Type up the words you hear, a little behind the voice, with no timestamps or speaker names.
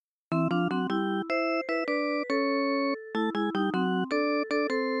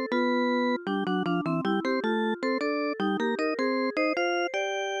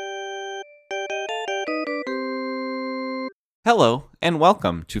Hello, and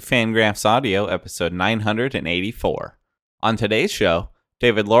welcome to Fangraphs Audio, episode 984. On today's show,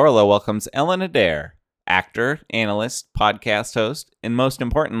 David Laurila welcomes Ellen Adair, actor, analyst, podcast host, and most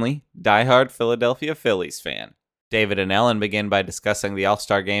importantly, diehard Philadelphia Phillies fan. David and Ellen begin by discussing the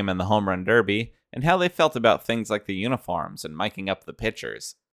All-Star Game and the Home Run Derby, and how they felt about things like the uniforms and miking up the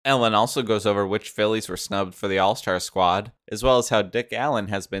pitchers. Ellen also goes over which Phillies were snubbed for the All-Star squad, as well as how Dick Allen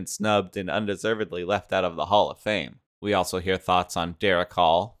has been snubbed and undeservedly left out of the Hall of Fame. We also hear thoughts on Derek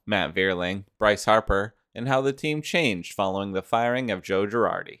Hall, Matt Vierling, Bryce Harper, and how the team changed following the firing of Joe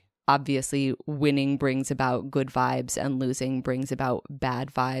Girardi. Obviously, winning brings about good vibes and losing brings about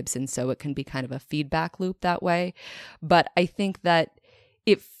bad vibes, and so it can be kind of a feedback loop that way. But I think that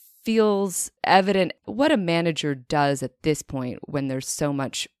it feels evident what a manager does at this point when there's so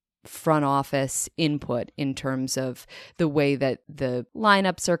much front office input in terms of the way that the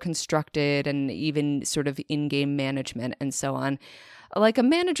lineups are constructed and even sort of in-game management and so on. Like, a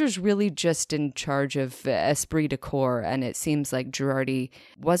manager's really just in charge of esprit de corps, and it seems like Girardi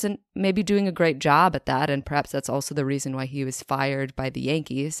wasn't maybe doing a great job at that, and perhaps that's also the reason why he was fired by the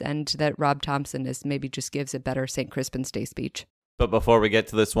Yankees, and that Rob Thompson is maybe just gives a better St. Crispin's Day speech. But before we get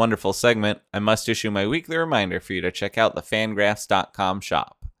to this wonderful segment, I must issue my weekly reminder for you to check out the Fangraphs.com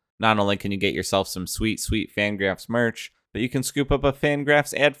shop. Not only can you get yourself some sweet Fangraphs merch, but you can scoop up a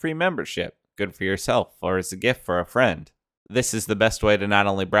Fangraphs ad-free membership, good for yourself or as a gift for a friend. This is the best way to not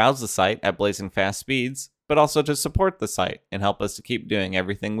only browse the site at blazing fast speeds, but also to support the site and help us to keep doing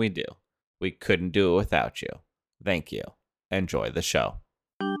everything we do. We couldn't do it without you. Thank you. Enjoy the show.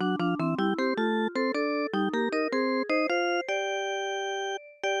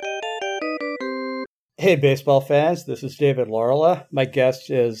 Hey, baseball fans, this is David Laurila. My guest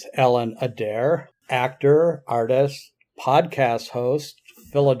is Ellen Adair, actor, artist, podcast host,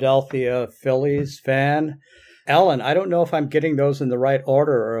 Philadelphia Phillies fan. Ellen, I don't know if I'm getting those in the right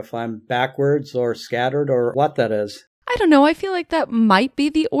order or if I'm backwards or scattered or what that is. I don't know. I feel like that might be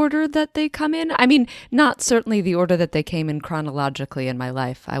the order that they come in. I mean, not certainly the order that they came in chronologically in my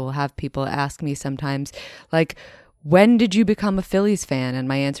life. I will have people ask me sometimes, like, when did you become a Phillies fan? And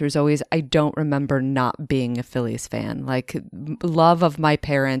my answer is always, I don't remember not being a Phillies fan. Like, love of my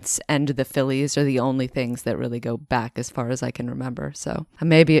parents and the Phillies are the only things that really go back as far as I can remember. So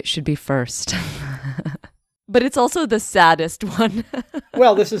maybe it should be first. But it's also the saddest one.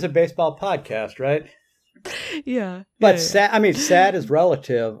 Well, this is a baseball podcast, right? Yeah. But sad is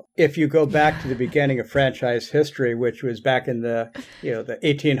relative. If you go back to the beginning of franchise history, which was back in the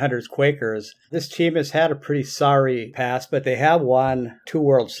 1800s Quakers, this team has had a pretty sorry past, but they have won 2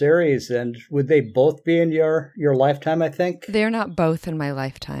 World Series. And would they both be in your lifetime, I think? They're not both in my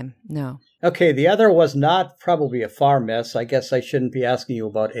lifetime, no. Okay, the other was not probably a far miss. I guess I shouldn't be asking you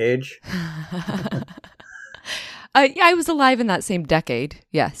about age. Yeah, I was alive in that same decade,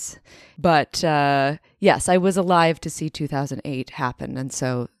 yes. But yes, I was alive to see 2008 happen, and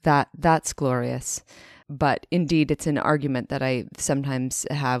so that's glorious. But indeed, it's an argument that I sometimes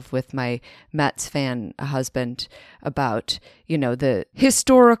have with my Mets fan husband about, the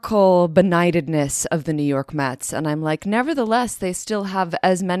historical benightedness of the New York Mets. And I'm like, nevertheless, they still have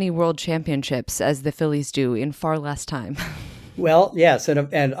as many world championships as the Phillies do in far less time. Well, yes,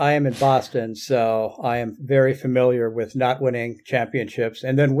 and I am in Boston, so I am very familiar with not winning championships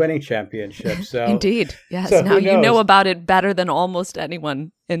and then winning championships. So indeed, yes. So now you know about it better than almost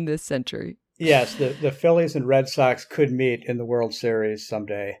anyone in this century. Yes, the Phillies and Red Sox could meet in the World Series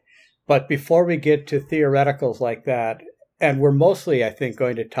someday. But before we get to theoreticals like that, and we're mostly, I think,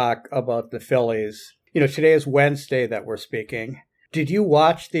 going to talk about the Phillies. Today is Wednesday that we're speaking. Did you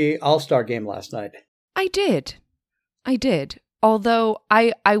watch the All-Star game last night? I did. Although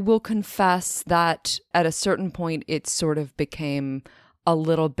I will confess that at a certain point, it sort of became a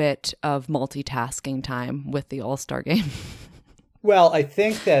little bit of multitasking time with the All-Star game. Well, I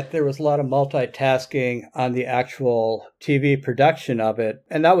think that there was a lot of multitasking on the actual TV production of it.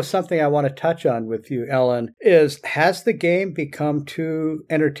 And that was something I want to touch on with you, Ellen, has the game become too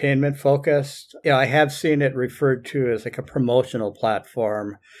entertainment focused? I have seen it referred to as like a promotional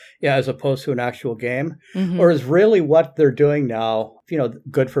platform, as opposed to an actual game. Mm-hmm. Or is really what they're doing now,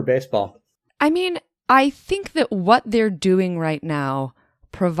 good for baseball? I mean, I think that what they're doing right now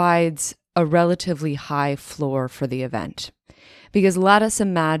provides a relatively high floor for the event. Because let us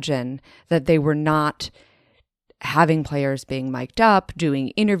imagine that they were not having players being mic'd up, doing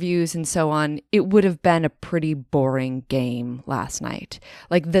interviews and so on, it would have been a pretty boring game last night.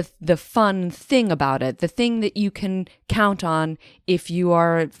 Like the fun thing about it, the thing that you can count on if you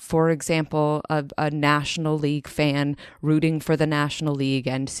are, for example, a National League fan rooting for the National League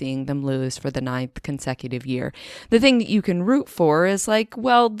and seeing them lose for the 9th consecutive year. The thing that you can root for is like,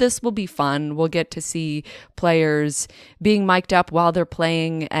 well, this will be fun. We'll get to see players being mic'd up while they're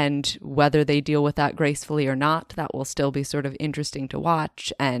playing, and whether they deal with that gracefully or not, that will still be sort of interesting to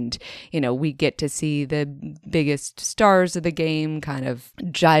watch. And, we get to see the biggest stars of the game kind of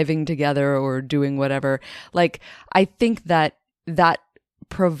jiving together or doing whatever. Like, I think that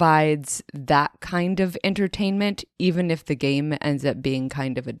provides that kind of entertainment, even if the game ends up being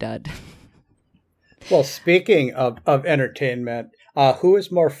kind of a dud. Well, speaking of entertainment, who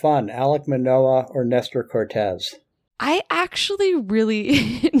is more fun, Alek Manoah or Nestor Cortes? I actually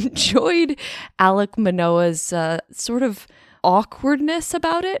really enjoyed Alek Manoah's sort of awkwardness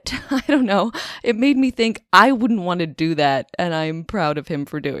about it. I don't know. It made me think I wouldn't want to do that, and I'm proud of him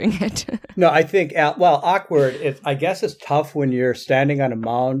for doing it. No, I think, awkward, I guess it's tough when you're standing on a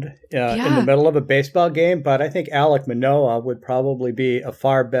mound in the middle of a baseball game, but I think Alek Manoah would probably be a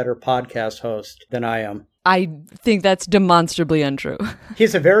far better podcast host than I am. I think that's demonstrably untrue.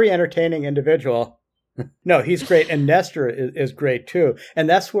 He's a very entertaining individual. No, he's great. And Nestor is great too. And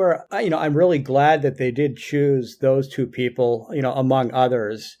that's where, I'm really glad that they did choose those two people, among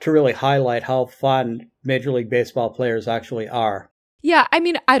others, to really highlight how fun Major League Baseball players actually are. Yeah, I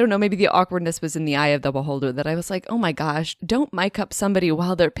mean, I don't know, maybe the awkwardness was in the eye of the beholder, that I was like, oh my gosh, don't mic up somebody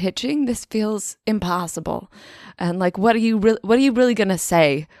while they're pitching. This feels impossible. And like, what are you really going to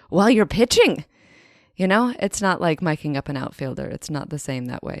say while you're pitching? It's not like miking up an outfielder. It's not the same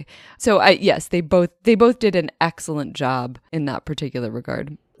that way. So yes, they both did an excellent job in that particular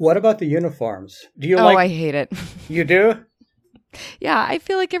regard. What about the uniforms? Do you I hate it. You do? Yeah, I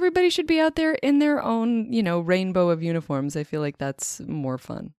feel like everybody should be out there in their own, rainbow of uniforms. I feel like that's more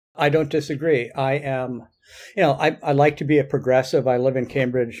fun. I don't disagree. I am, I like to be a progressive. I live in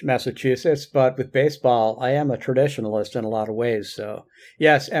Cambridge, Massachusetts, but with baseball, I am a traditionalist in a lot of ways. So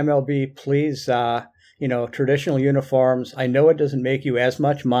yes, MLB, please, traditional uniforms. I know it doesn't make you as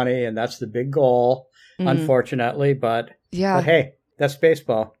much money, and that's the big goal, unfortunately, but hey, that's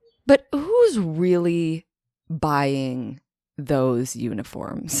baseball. But who's really buying those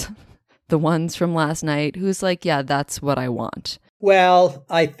uniforms? The ones from last night? Who's like, yeah, that's what I want? Well,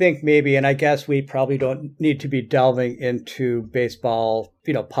 I think maybe, and I guess we probably don't need to be delving into baseball,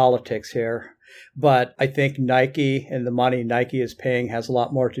 politics here. But I think Nike and the money Nike is paying has a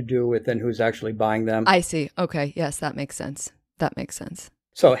lot more to do with than who's actually buying them. I see. Okay. Yes, that makes sense.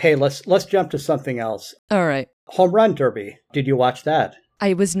 So, hey, let's jump to something else. All right. Home Run Derby. Did you watch that?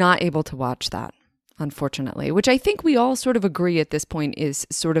 I was not able to watch that, unfortunately, which I think we all sort of agree at this point is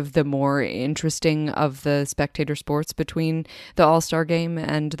sort of the more interesting of the spectator sports between the All-Star Game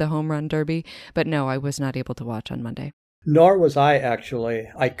and the Home Run Derby. But no, I was not able to watch on Monday. Nor was I, actually.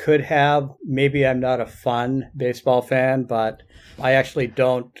 I could have. Maybe I'm not a fun baseball fan, but I actually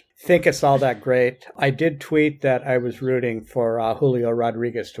don't think it's all that great. I did tweet that I was rooting for Julio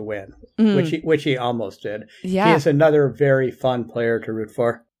Rodriguez to win, which he almost did. Yeah. He is another very fun player to root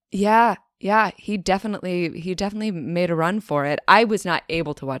for. Yeah, he definitely made a run for it. I was not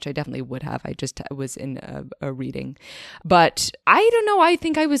able to watch. I definitely would have. I just was in a reading. But I don't know. I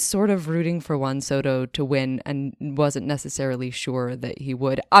think I was sort of rooting for Juan Soto to win and wasn't necessarily sure that he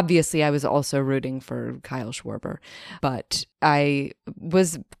would. Obviously, I was also rooting for Kyle Schwarber. But I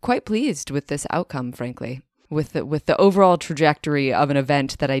was quite pleased with this outcome, frankly, with the overall trajectory of an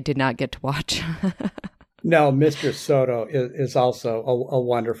event that I did not get to watch. No, Mr. Soto is also a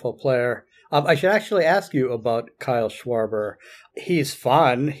wonderful player. I should actually ask you about Kyle Schwarber. He's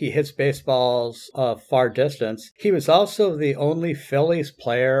fun. He hits baseballs far distance. He was also the only Phillies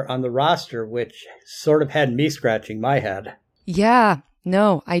player on the roster, which sort of had me scratching my head. Yeah.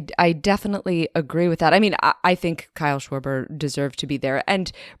 No, I definitely agree with that. I mean, I think Kyle Schwarber deserved to be there.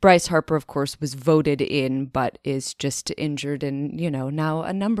 And Bryce Harper, of course, was voted in, but is just injured in, now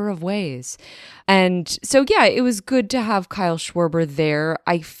a number of ways. And so, yeah, it was good to have Kyle Schwarber there.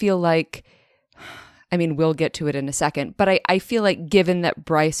 I feel like, we'll get to it in a second, but I feel like given that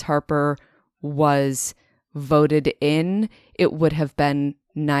Bryce Harper was voted in, it would have been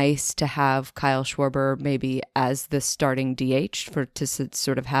nice to have Kyle Schwarber maybe as the starting DH to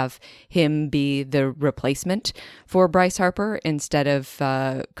sort of have him be the replacement for Bryce Harper instead of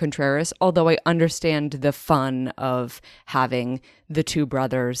Contreras. Although I understand the fun of having the two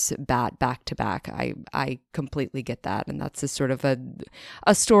brothers bat back to back. I completely get that. And that's a sort of a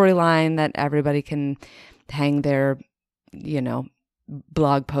storyline that everybody can hang their,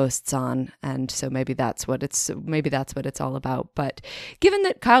 blog posts on, and so maybe that's what it's all about. But given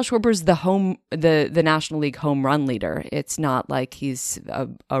that Kyle Schwarber's the National League home run leader, it's not like he's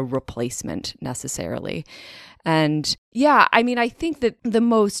a replacement necessarily. And yeah, I mean, I think that the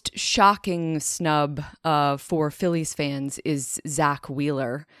most shocking snub for Phillies fans is Zach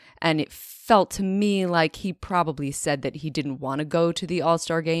Wheeler. And it felt to me like he probably said that he didn't want to go to the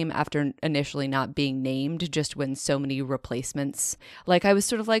All-Star game after initially not being named, just when so many replacements. Like, I was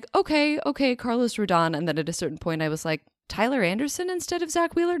sort of like, okay, Carlos Rodon. And then at a certain point I was like, Tyler Anderson instead of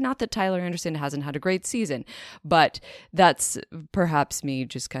Zach Wheeler? Not that Tyler Anderson hasn't had a great season, but that's perhaps me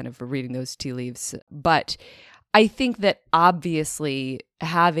just kind of reading those tea leaves. But I think that obviously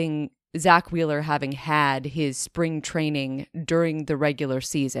having Zach Wheeler having had his spring training during the regular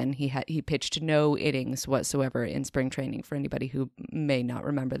season, he pitched no innings whatsoever in spring training, for anybody who may not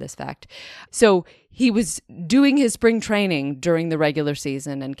remember this fact. So he was doing his spring training during the regular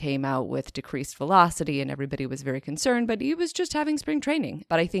season and came out with decreased velocity, and everybody was very concerned, but he was just having spring training.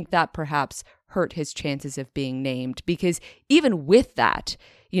 But I think that perhaps hurt his chances of being named, because even with that,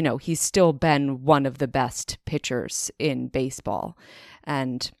 he's still been one of the best pitchers in baseball.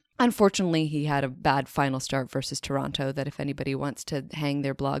 And unfortunately, he had a bad final start versus Toronto that if anybody wants to hang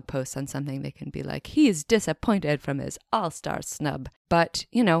their blog posts on something, they can be like, he's disappointed from his all-star snub. But,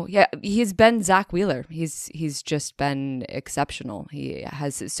 he's been Zach Wheeler. He's just been exceptional. He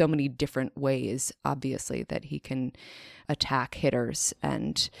has so many different ways, obviously, that he can attack hitters.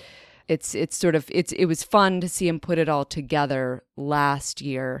 And it was fun to see him put it all together last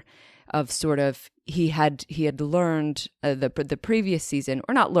year, of sort of he had learned the previous season,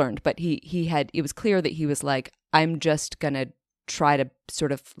 or not learned, but it was clear that he was like, I'm just gonna try to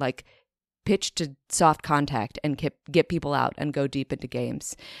sort of like pitch to soft contact and get people out and go deep into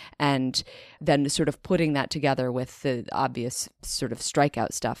games, and then sort of putting that together with the obvious sort of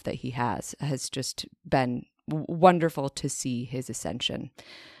strikeout stuff that he has just been wonderful to see his ascension.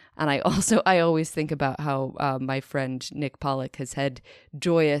 And I always think about how my friend Nick Pollock has had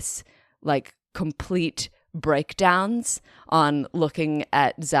joyous, like, complete breakdowns on looking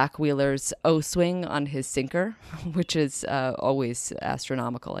at Zach Wheeler's O-swing on his sinker, which is always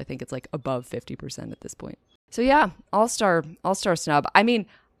astronomical. I think it's like above 50% at this point. So yeah, all-star snub. I mean,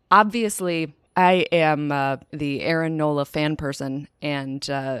 obviously I am the Aaron Nola fan person, and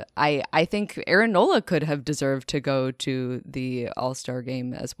I think Aaron Nola could have deserved to go to the All-Star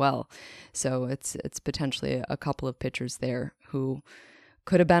game as well. So it's potentially a couple of pitchers there who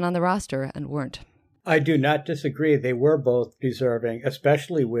could have been on the roster and weren't. I do not disagree. They were both deserving,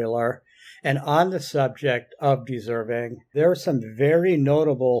 especially Wheeler. And on the subject of deserving, there are some very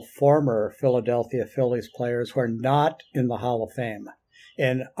notable former Philadelphia Phillies players who are not in the Hall of Fame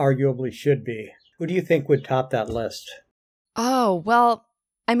and arguably should be. Who do you think would top that list? Oh, well,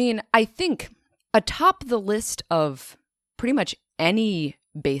 I mean, I think atop the list of pretty much any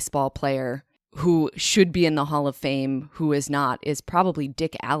baseball player who should be in the Hall of Fame who is not is probably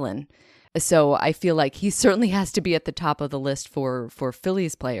Dick Allen. So I feel like he certainly has to be at the top of the list for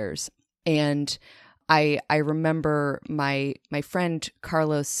Phillies players. And I remember my friend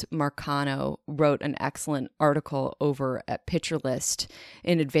Carlos Marcano wrote an excellent article over at Pitcher List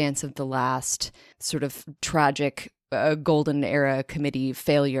in advance of the last sort of tragic golden era committee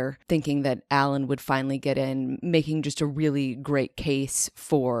failure, thinking that Allen would finally get in, making just a really great case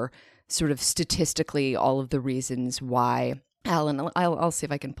for sort of statistically all of the reasons why Allen, I'll see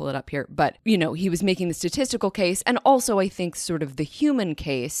if I can pull it up here, but, he was making the statistical case, and also I think sort of the human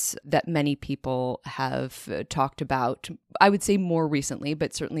case that many people have talked about, I would say more recently,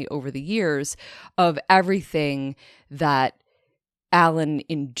 but certainly over the years, of everything that Allen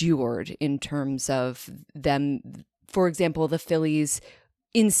endured in terms of them, for example, the Phillies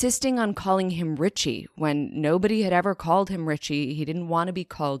insisting on calling him Richie when nobody had ever called him Richie. He didn't want to be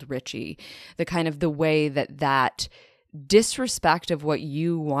called Richie. The way that disrespect of what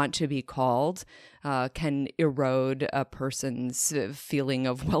you want to be called can erode a person's feeling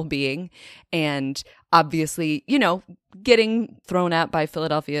of well-being. And obviously, getting thrown at by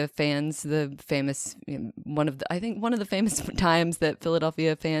Philadelphia fans, the famous, one of the famous times that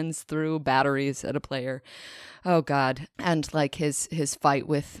Philadelphia fans threw batteries at a player. Oh God. And like his fight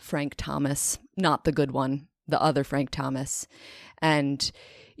with Frank Thomas, not the good one, the other Frank Thomas. And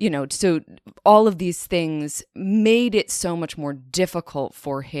so all of these things made it so much more difficult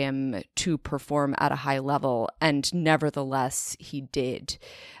for him to perform at a high level, and nevertheless he did.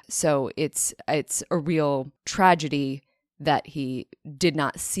 So it's a real tragedy that he did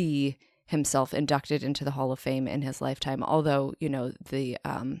not see himself inducted into the Hall of Fame in his lifetime. Although, the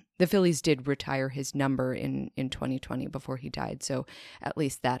Phillies did retire his number in 2020 before he died. So at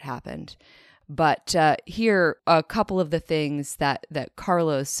least that happened. But here, a couple of the things that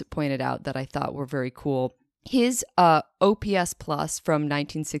Carlos pointed out that I thought were very cool. His OPS plus from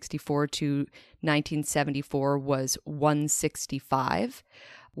 1964 to 1974 was 165,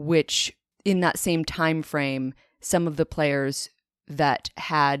 which in that same time frame, some of the players that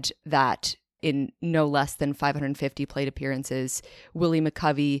had that in no less than 550 plate appearances, Willie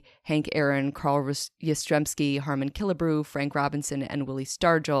McCovey, Hank Aaron, Carl Yastrzemski, Harmon Killebrew, Frank Robinson, and Willie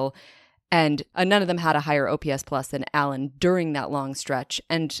Stargell. And none of them had a higher OPS plus than Allen during that long stretch.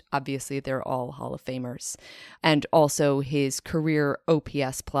 And obviously, they're all Hall of Famers. And also his career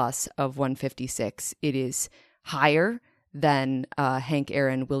OPS plus of 156. It is higher than Hank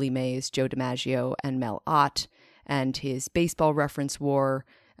Aaron, Willie Mays, Joe DiMaggio, and Mel Ott. And his baseball reference WAR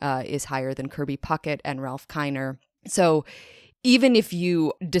is higher than Kirby Puckett and Ralph Kiner. So even if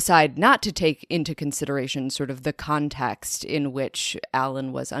you decide not to take into consideration sort of the context in which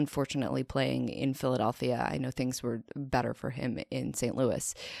Allen was unfortunately playing in Philadelphia, I know things were better for him in St.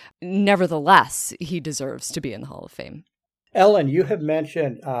 Louis. Nevertheless, he deserves to be in the Hall of Fame. Ellen, you have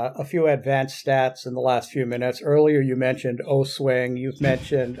mentioned a few advanced stats in the last few minutes. Earlier, you mentioned O-swing. You've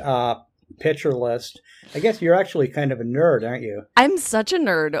mentioned pitcher list. I guess you're actually kind of a nerd, aren't you? I'm such a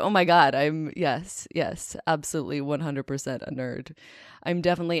nerd. Oh my God. Yes, absolutely 100% a nerd.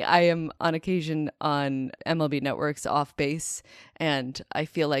 I am on occasion on MLB Network's Off Base, and I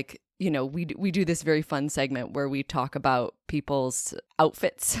feel like, we do this very fun segment where we talk about people's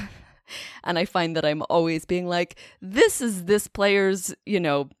outfits. And I find that I'm always being like, this is this player's,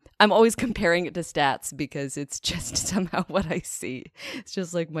 I'm always comparing it to stats because it's just somehow what I see. It's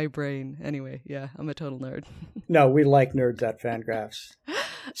just like my brain. Anyway, yeah, I'm a total nerd. No, we like nerds at Fangraphs.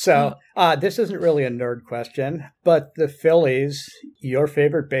 So this isn't really a nerd question, but the Phillies, your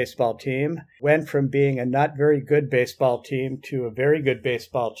favorite baseball team, went from being a not very good baseball team to a very good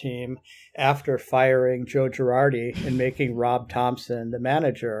baseball team after firing Joe Girardi and making Rob Thompson the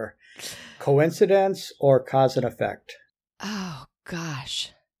manager. Coincidence or cause and effect? Oh,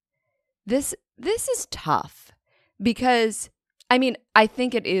 gosh. This is tough because, I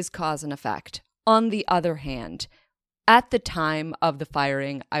think it is cause and effect. On the other hand, at the time of the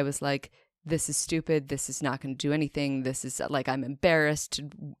firing, I was like, this is stupid. This is not going to do anything. This is like, I'm embarrassed.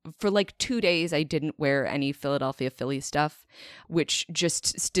 For like 2 days, I didn't wear any Philadelphia Phillies stuff, which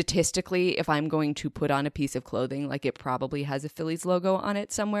just statistically, if I'm going to put on a piece of clothing, like it probably has a Phillies logo on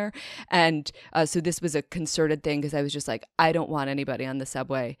it somewhere. And so this was a concerted thing because I was just like, I don't want anybody on the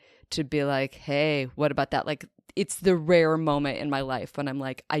subway to be like, hey, what about that? Like, it's the rare moment in my life when I'm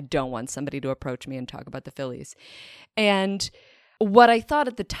like, I don't want somebody to approach me and talk about the Phillies. And what I thought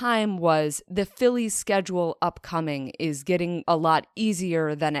at the time was the Phillies' schedule upcoming is getting a lot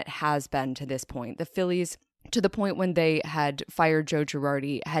easier than it has been to this point. The Phillies, to the point when they had fired Joe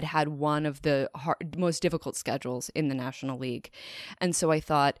Girardi, had one of the most difficult schedules in the National League. And so I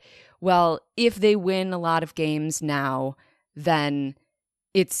thought, well, if they win a lot of games now, then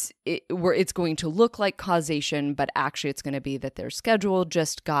it's going to look like causation, but actually it's going to be that their schedule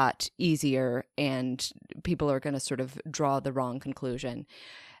just got easier and people are going to sort of draw the wrong conclusion.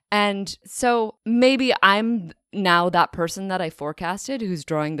 And so maybe I'm now that person that I forecasted who's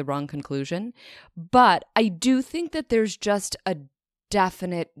drawing the wrong conclusion. But I do think that there's just a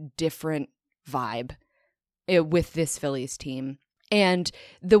definite different vibe with this Phillies team. And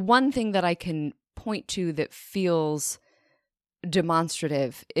the one thing that I can point to that feels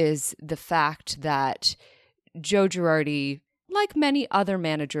demonstrative is the fact that Joe Girardi, like many other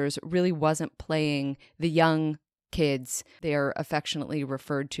managers, really wasn't playing the young kids. They are affectionately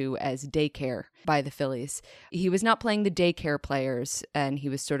referred to as daycare by the Phillies. He was not playing the daycare players, and he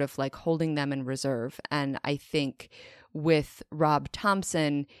was sort of like holding them in reserve. And I think with Rob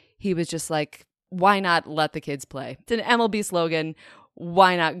Thompson, he was just like, why not let the kids play? It's an MLB slogan.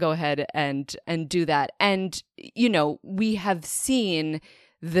 Why not go ahead and do that? And, we have seen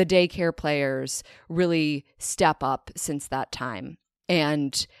the daycare players really step up since that time.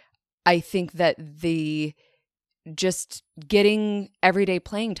 And I think that just getting everyday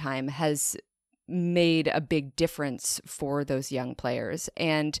playing time has made a big difference for those young players.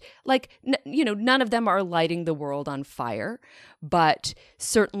 And none of them are lighting the world on fire, but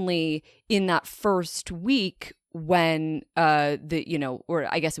certainly in that first week when or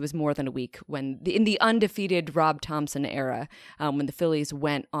I guess it was more than a week, when in the undefeated Rob Thompson era, when the Phillies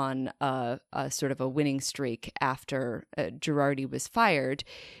went on a sort of a winning streak after Girardi was fired,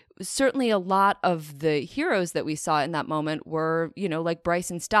 certainly a lot of the heroes that we saw in that moment were, like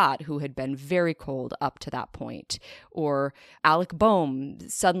Bryson Stott, who had been very cold up to that point, or Alec Boehm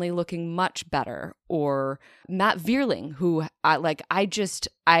suddenly looking much better, or Matt Vierling, who I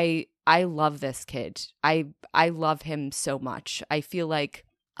love this kid. I love him so much. I feel like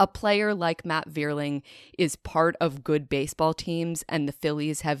a player like Matt Vierling is part of good baseball teams, and the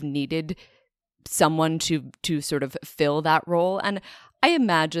Phillies have needed someone to sort of fill that role. And I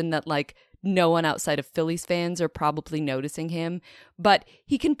imagine that no one outside of Phillies fans are probably noticing him, but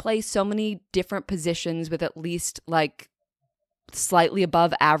he can play so many different positions with at least slightly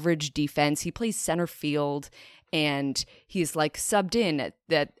above average defense. He plays center field, and he's subbed in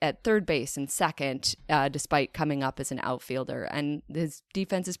at third base and second, despite coming up as an outfielder. And his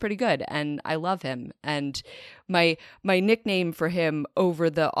defense is pretty good, and I love him. And my nickname for him over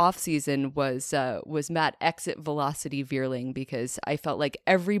the offseason was Matt Exit Velocity Vierling, because I felt like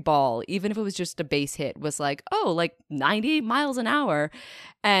every ball, even if it was just a base hit, was 90 miles an hour.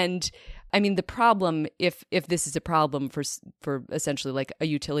 And I mean, the problem, if this is a problem for essentially a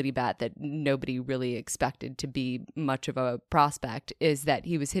utility bat that nobody really expected to be much of a prospect, is that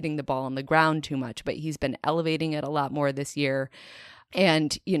he was hitting the ball on the ground too much, but he's been elevating it a lot more this year.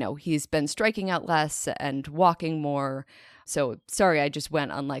 And, he's been striking out less and walking more. So sorry, I just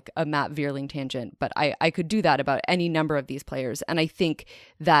went on a Matt Vierling tangent, but I could do that about any number of these players. And I think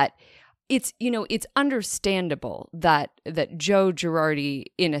that it's understandable that Joe Girardi,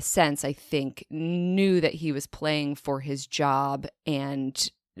 in a sense, I think, knew that he was playing for his job, and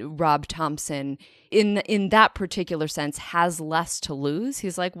Rob Thompson, in that particular sense, has less to lose.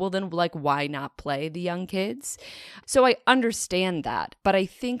 He's well, then why not play the young kids? So I understand that, but I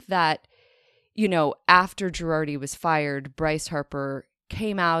think that after Girardi was fired, Bryce Harper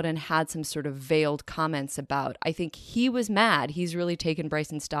came out and had some sort of veiled comments about, I think he was mad. He's really taken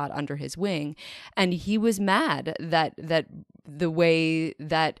Bryson Stott under his wing, and he was mad that the way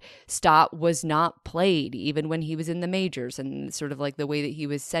that Stott was not played, even when he was in the majors, and sort of the way that he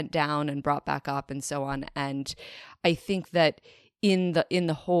was sent down and brought back up and so on. And I think that in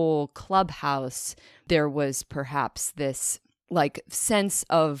the whole clubhouse, there was perhaps this sense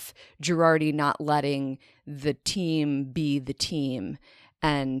of Girardi not letting the team be the team.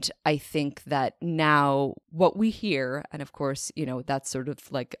 And I think that now what we hear, and of course, that's sort of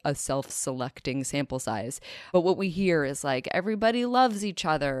a self-selecting sample size, but what we hear is everybody loves each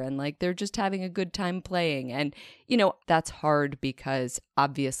other, and they're just having a good time playing. And, that's hard, because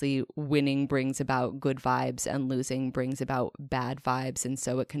obviously winning brings about good vibes and losing brings about bad vibes. And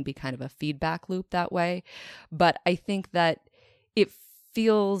so it can be kind of a feedback loop that way. But I think that it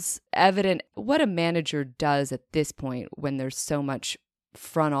feels evident what a manager does at this point, when there's so much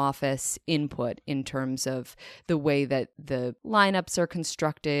front office input in terms of the way that the lineups are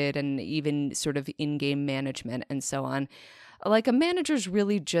constructed, and even sort of in-game management and so on. A manager's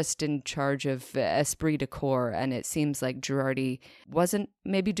really just in charge of esprit de corps, and it seems like Girardi wasn't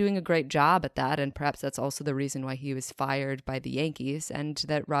maybe doing a great job at that, and perhaps that's also the reason why he was fired by the Yankees, and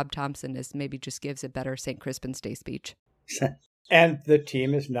that Rob Thompson maybe just gives a better St. Crispin's Day speech. And the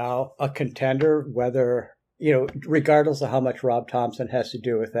team is now a contender, whether, regardless of how much Rob Thompson has to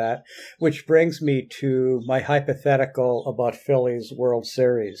do with that, which brings me to my hypothetical about Phillies World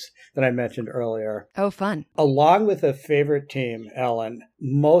Series that I mentioned earlier. Oh, fun. Along with a favorite team, Ellen,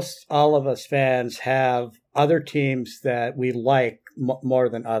 most all of us fans have other teams that we like more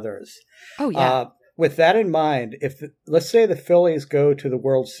than others. Oh, yeah. With that in mind, let's say the Phillies go to the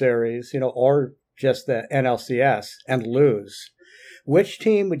World Series, or just the NLCS, and lose, which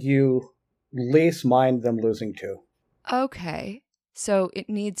team would you least mind them losing to? Okay. So it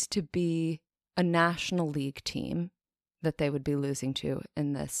needs to be a National League team that they would be losing to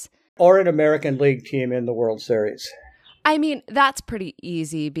in this. Or an American League team in the World Series. I mean, that's pretty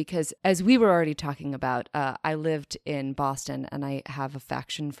easy, because as we were already talking about, I lived in Boston, and I have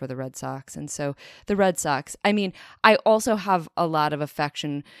affection for the Red Sox. And so the Red Sox, I also have a lot of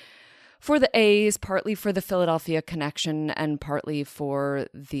affection for the A's, partly for the Philadelphia connection, and partly for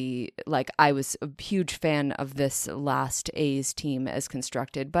I was a huge fan of this last A's team as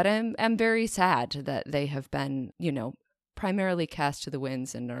constructed, but I'm very sad that they have been, primarily cast to the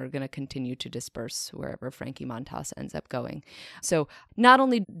winds and are going to continue to disperse wherever Frankie Montas ends up going. So not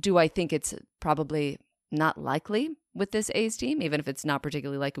only do I think it's probably not likely with this A's team, even if it's not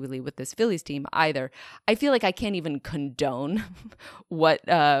particularly likely with this Phillies team either, I feel like I can't even condone what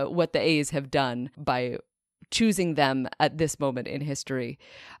the A's have done by choosing them at this moment in history.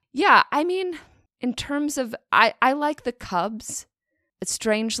 Yeah, in terms of, I like the Cubs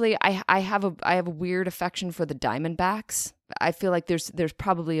Strangely, I have a weird affection for the Diamondbacks. I feel like there's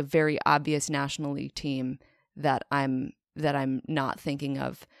probably a very obvious National League team that I'm not thinking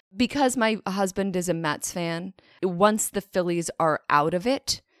of. Because my husband is a Mets fan, once the Phillies are out of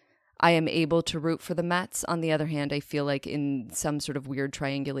it, I am able to root for the Mets. On the other hand, I feel like in some sort of weird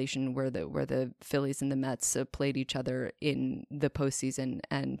triangulation where the Phillies and the Mets played each other in the postseason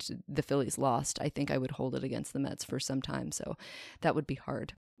and the Phillies lost, I think I would hold it against the Mets for some time. So that would be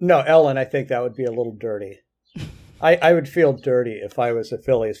hard. No, Ellen, I think that would be a little dirty. I would feel dirty if I was a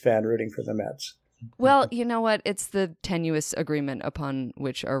Phillies fan rooting for the Mets. Well, you know what? It's the tenuous agreement upon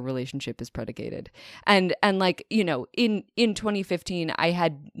which our relationship is predicated. And like, you know, in 2015, I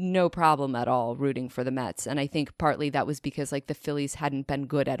had no problem at all rooting for the Mets. And I think partly that was because like the Phillies hadn't been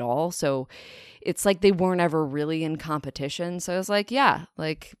good at all. So it's like they weren't ever really in competition. So I was like, yeah,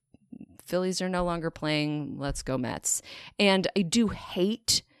 like Phillies are no longer playing. Let's go Mets. And I do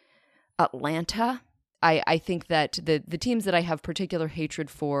hate Atlanta. I think that the teams that I have particular hatred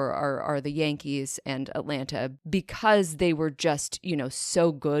for are the Yankees and Atlanta because they were just, you know,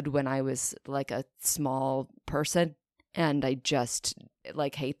 so good when I was like a small person. And I just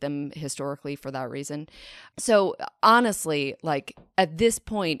like hate them historically for that reason. So honestly, like at this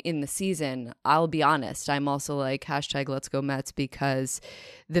point in the season, I'll be honest, I'm also like hashtag let's go Mets because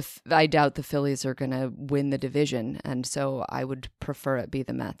I doubt the Phillies are going to win the division. And so I would prefer it be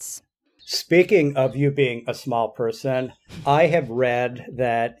the Mets. Speaking of you being a small person, I have read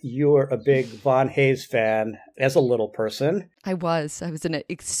that you are a big Von Hayes fan as a little person. I was an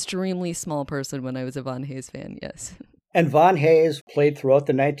extremely small person when I was a Von Hayes fan, yes. And Von Hayes played throughout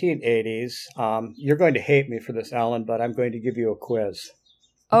the 1980s. You're going to hate me for this, Ellen, but I'm going to give you a quiz.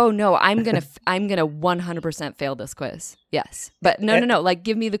 Oh no, I'm gonna 100% fail this quiz. Yes, but no. Like,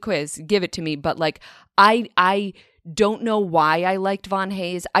 give me the quiz, give it to me. But like, I don't know why I liked Von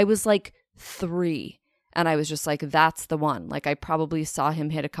Hayes. I was like 3, and I was just like, that's the one. Like, I probably saw him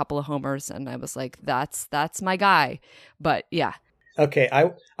hit a couple of homers, and I was like, that's my guy. But yeah. Okay,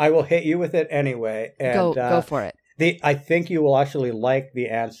 I will hit you with it anyway. And, go for it. I think you will actually like the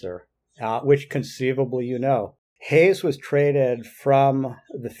answer, which conceivably you know. Hayes was traded from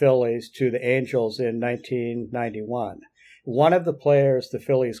the Phillies to the Angels in 1991. One of the players the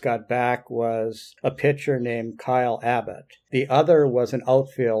Phillies got back was a pitcher named Kyle Abbott. The other was an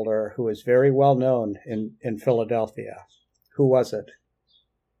outfielder who is very well known in Philadelphia. Who was it?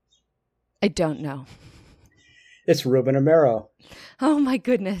 I don't know. It's Ruben Amaro. Oh my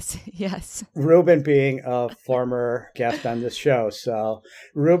goodness, yes. Ruben being a former guest on this show. So,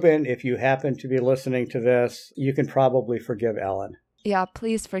 Ruben, if you happen to be listening to this, you can probably forgive Ellen. Yeah,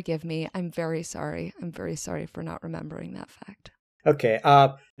 please forgive me. I'm very sorry. I'm very sorry for not remembering that fact. Okay,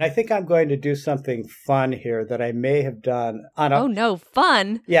 I think I'm going to do something fun here that I may have done on Oh no,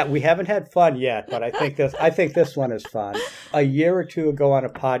 fun? Yeah, we haven't had fun yet, but I think this one is fun. A year or two ago on a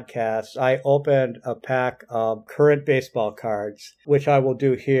podcast, I opened a pack of current baseball cards, which I will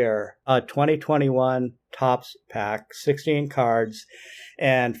do here. A 2021 Topps pack, 16 cards,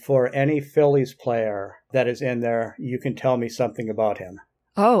 and for any Phillies player that is in there, you can tell me something about him.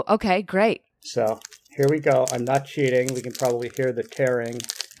 Oh, okay, great. So here we go. I'm not cheating. We can probably hear the tearing.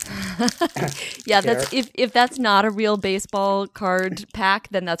 Yeah, that's if that's not a real baseball card pack,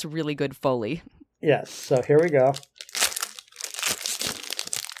 then that's really good Foley. Yes. So here we go.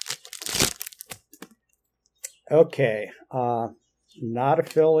 Okay. Not a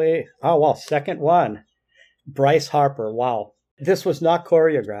Philly. Oh, well, second one. Bryce Harper. Wow. This was not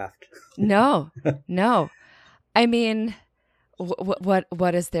choreographed. No. I mean,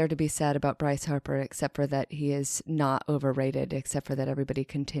 what is there to be said about Bryce Harper except for that he is not overrated, except for that everybody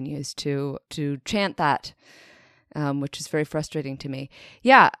continues to chant that, which is very frustrating to me.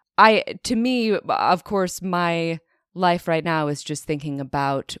 Yeah, to me, of course, my life right now is just thinking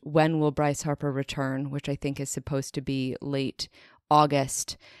about when will Bryce Harper return, which I think is supposed to be late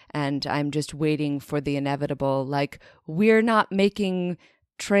August, and I'm just waiting for the inevitable, like, we're not making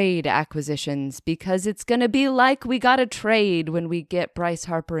trade acquisitions because it's going to be like we got a trade when we get Bryce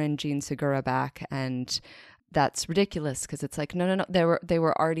Harper and Gene Segura back, and that's ridiculous because it's like, no, they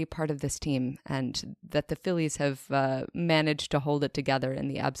were already part of this team, and that the Phillies have managed to hold it together in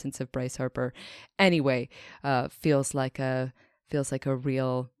the absence of Bryce Harper anyway feels like a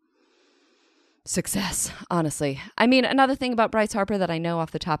real success, honestly. I mean, another thing about Bryce Harper that I know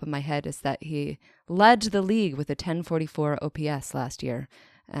off the top of my head is that he led the league with a 1044 OPS last year.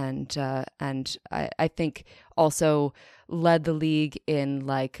 and I think also led the league in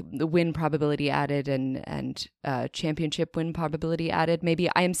like the win probability added and championship win probability added. Maybe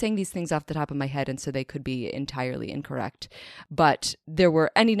I am saying these things off the top of my head, and so they could be entirely incorrect. But there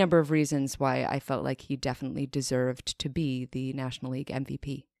were any number of reasons why I felt like he definitely deserved to be the National League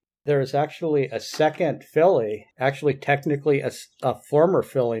MVP. There is actually a second Philly, actually technically a former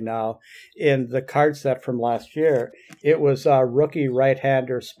Philly now, in the card set from last year. It was rookie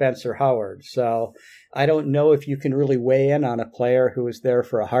right-hander Spencer Howard. So I don't know if you can really weigh in on a player who was there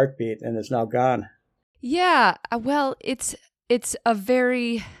for a heartbeat and is now gone. Yeah, well, it's a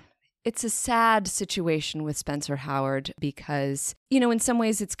sad situation with Spencer Howard because, in some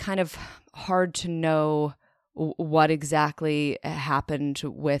ways it's kind of hard to know what exactly happened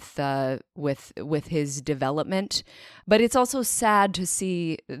with his development, but it's also sad to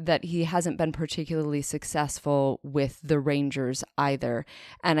see that he hasn't been particularly successful with the Rangers either.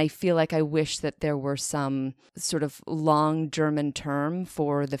 And I feel like I wish that there were some sort of long German term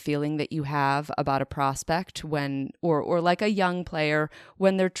for the feeling that you have about a prospect when, or like a young player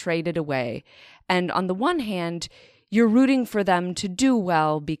when they're traded away. And on the one hand, you're rooting for them to do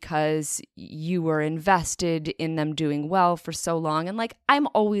well because you were invested in them doing well for so long. And like, I'm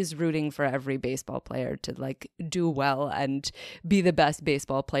always rooting for every baseball player to like do well and be the best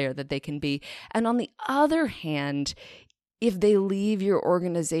baseball player that they can be. And on the other hand, if they leave your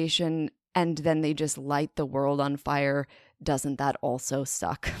organization and then they just light the world on fire, doesn't that also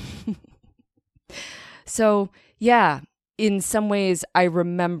suck? So, yeah. In some ways, I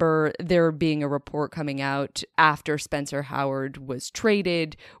remember there being a report coming out after Spencer Howard was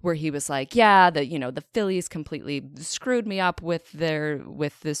traded where he was like, yeah, the Phillies completely screwed me up with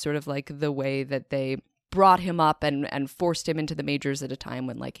this sort of like the way that they brought him up and forced him into the majors at a time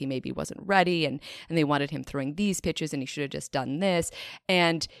when like he maybe wasn't ready and they wanted him throwing these pitches and he should have just done this.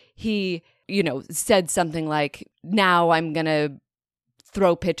 And he, said something like, now I'm going to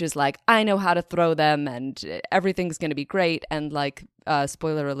throw pitches like I know how to throw them and everything's going to be great. And like,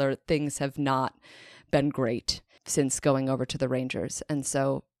 spoiler alert, things have not been great since going over to the Rangers. And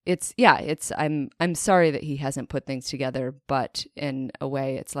so I'm sorry that he hasn't put things together, but in a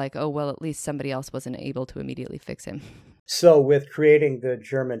way it's like, oh, well, at least somebody else wasn't able to immediately fix him. So with creating the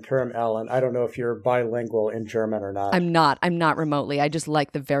German term, Ellen, I don't know if you're bilingual in German or not. I'm not remotely. I just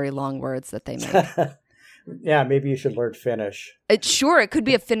like the very long words that they make. Yeah, maybe you should learn Finnish. It could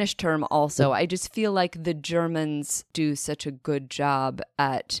be a Finnish term also. I just feel like the Germans do such a good job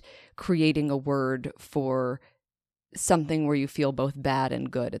at creating a word for something where you feel both bad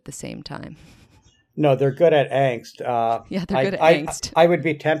and good at the same time. No, they're good at angst. Yeah, they're good at angst. I would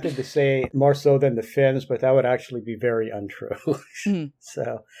be tempted to say more so than the Finns, but that would actually be very untrue.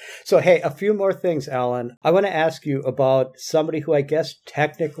 So hey, a few more things, Alan. I want to ask you about somebody who I guess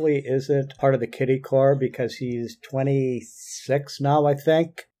technically isn't part of the Kitty Corps because he's 26 now, I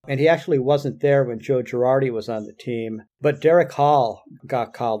think. And he actually wasn't there when Joe Girardi was on the team. But Derek Hall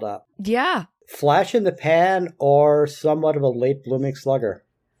got called up. Yeah. Flash in the pan or somewhat of a late blooming slugger?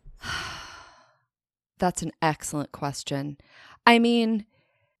 That's an excellent question. I mean,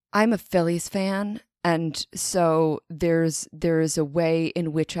 I'm a Phillies fan, and so there is a way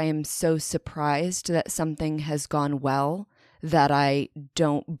in which I am so surprised that something has gone well that I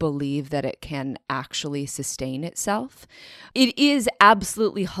don't believe that it can actually sustain itself. It is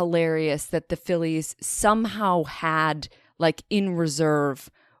absolutely hilarious that the Phillies somehow had, like in reserve,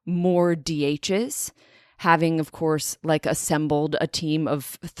 more DHs, having, of course, like assembled a team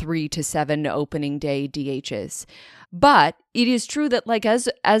of 3 to 7 opening day DHs. But it is true that like as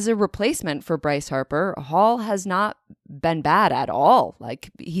a replacement for Bryce Harper, Hall has not been bad at all.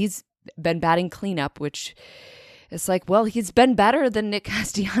 Like he's been batting cleanup, which is like, well, he's been better than Nick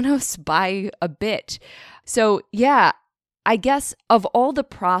Castellanos by a bit. So yeah, I guess of all the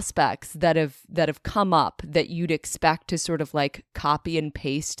prospects that have come up that you'd expect to sort of like copy and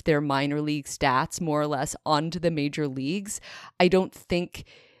paste their minor league stats more or less onto the major leagues, I don't think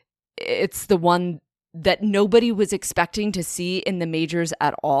it's the one that nobody was expecting to see in the majors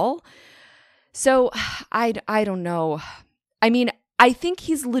at all. So I don't know. I mean, I think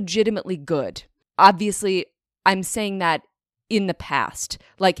he's legitimately good. Obviously, I'm saying that in the past.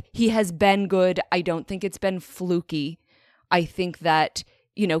 Like he has been good. I don't think it's been fluky. I think that,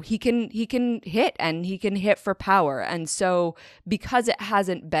 he can hit and he can hit for power. And so because it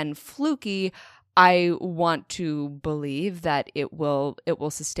hasn't been fluky, I want to believe that it will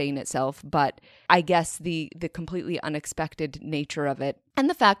sustain itself. But I guess the completely unexpected nature of it and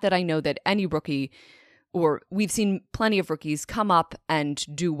the fact that I know that any rookie or we've seen plenty of rookies come up and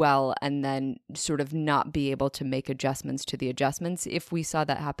do well and then sort of not be able to make adjustments to the adjustments. If we saw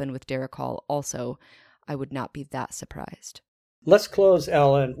that happen with Derek Hall also, I would not be that surprised. Let's close,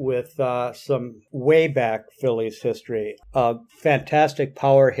 Ellen, with some way back Phillies history. A fantastic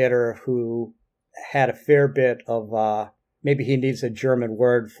power hitter who had a fair bit of, maybe he needs a German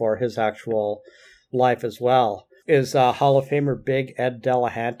word for his actual life as well, is Hall of Famer Big Ed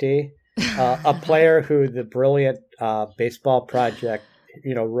Delahanty, a player who the Brilliant Baseball Project,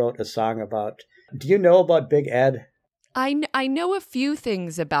 wrote a song about. Do you know about Big Ed? I know a few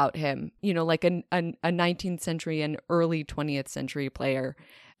things about him, like a 19th century and early 20th century player.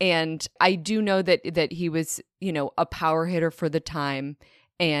 And I do know that he was, a power hitter for the time.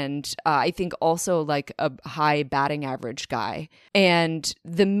 And I think also like a high batting average guy. And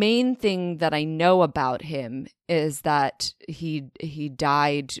the main thing that I know about him is that he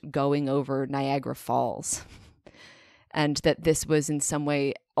died going over Niagara Falls. And that this was in some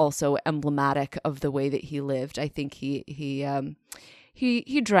way also emblematic of the way that he lived. I think he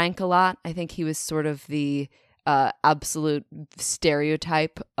drank a lot. I think he was sort of the absolute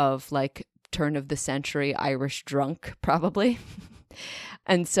stereotype of like turn of the century Irish drunk, probably.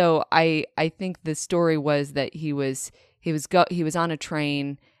 And so I think the story was that he was on a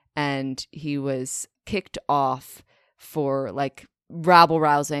train and he was kicked off for like rabble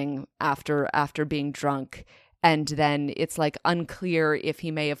rousing after being drunk. And then it's like unclear if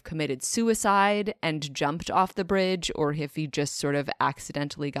he may have committed suicide and jumped off the bridge or if he just sort of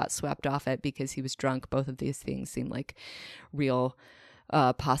accidentally got swept off it because he was drunk. Both of these things seem like real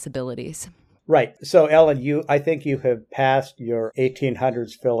possibilities. Right. So, Ellen, I think you have passed your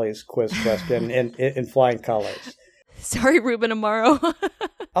 1800s Phillies quiz question in flying colors. Sorry, Ruben Amaro.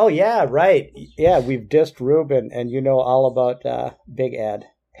 Oh, yeah, right. Yeah, we've dissed Ruben, and you know all about Big Ed.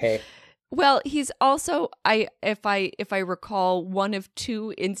 Hey. Well, he's also, if I recall, one of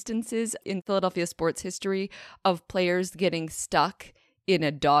two instances in Philadelphia sports history of players getting stuck in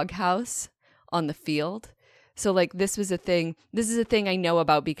a doghouse on the field. So like this is a thing I know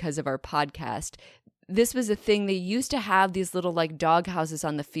about because of our podcast. This was a thing they used to have, these little like dog houses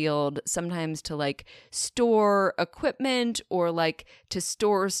on the field, sometimes to like store equipment or like to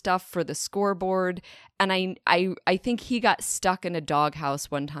store stuff for the scoreboard. And I think he got stuck in a dog house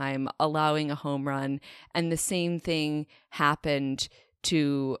one time, allowing a home run. And the same thing happened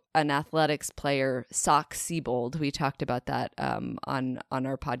to an athletics player, Sock Siebold. We talked about that on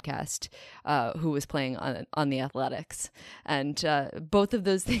our podcast, who was playing on the Athletics. And both of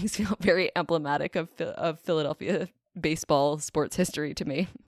those things feel very emblematic of Philadelphia baseball sports history to me.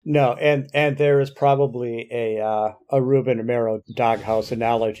 No, and there is probably a Ruben Amaro doghouse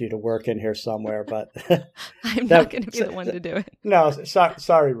analogy to work in here somewhere, but I'm not going to be the one to do it. No,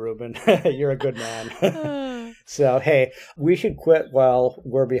 sorry, Ruben. You're a good man. So, hey, we should quit while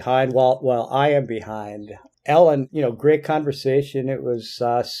we're behind, while I am behind. Ellen, great conversation. It was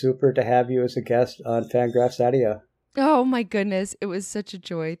super to have you as a guest on Fangraphs Audio. Oh, my goodness. It was such a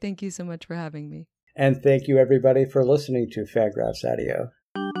joy. Thank you so much for having me. And thank you, everybody, for listening to Fangraphs Audio.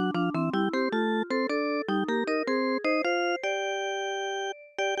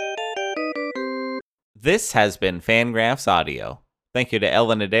 This has been Fangraphs Audio. Thank you to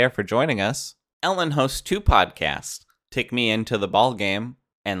Ellen Adair for joining us. Ellen hosts two podcasts, Take Me Into the Ballgame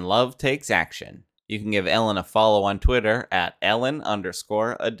and Love Takes Action. You can give Ellen a follow on Twitter at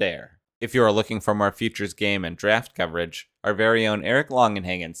Ellen_Adair. If you are looking for more Futures game and draft coverage, our very own Eric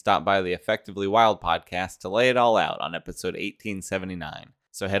Longenhagen stopped by the Effectively Wild podcast to lay it all out on episode 1879.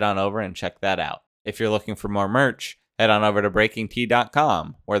 So head on over and check that out. If you're looking for more merch, head on over to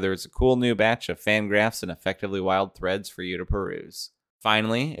BreakingT.com, where there's a cool new batch of Fangraphs and Effectively Wild threads for you to peruse.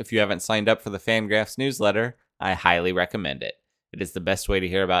 Finally, if you haven't signed up for the Fangraphs newsletter, I highly recommend it. It is the best way to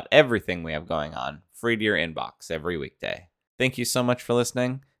hear about everything we have going on, free to your inbox every weekday. Thank you so much for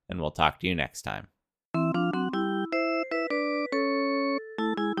listening, and we'll talk to you next time.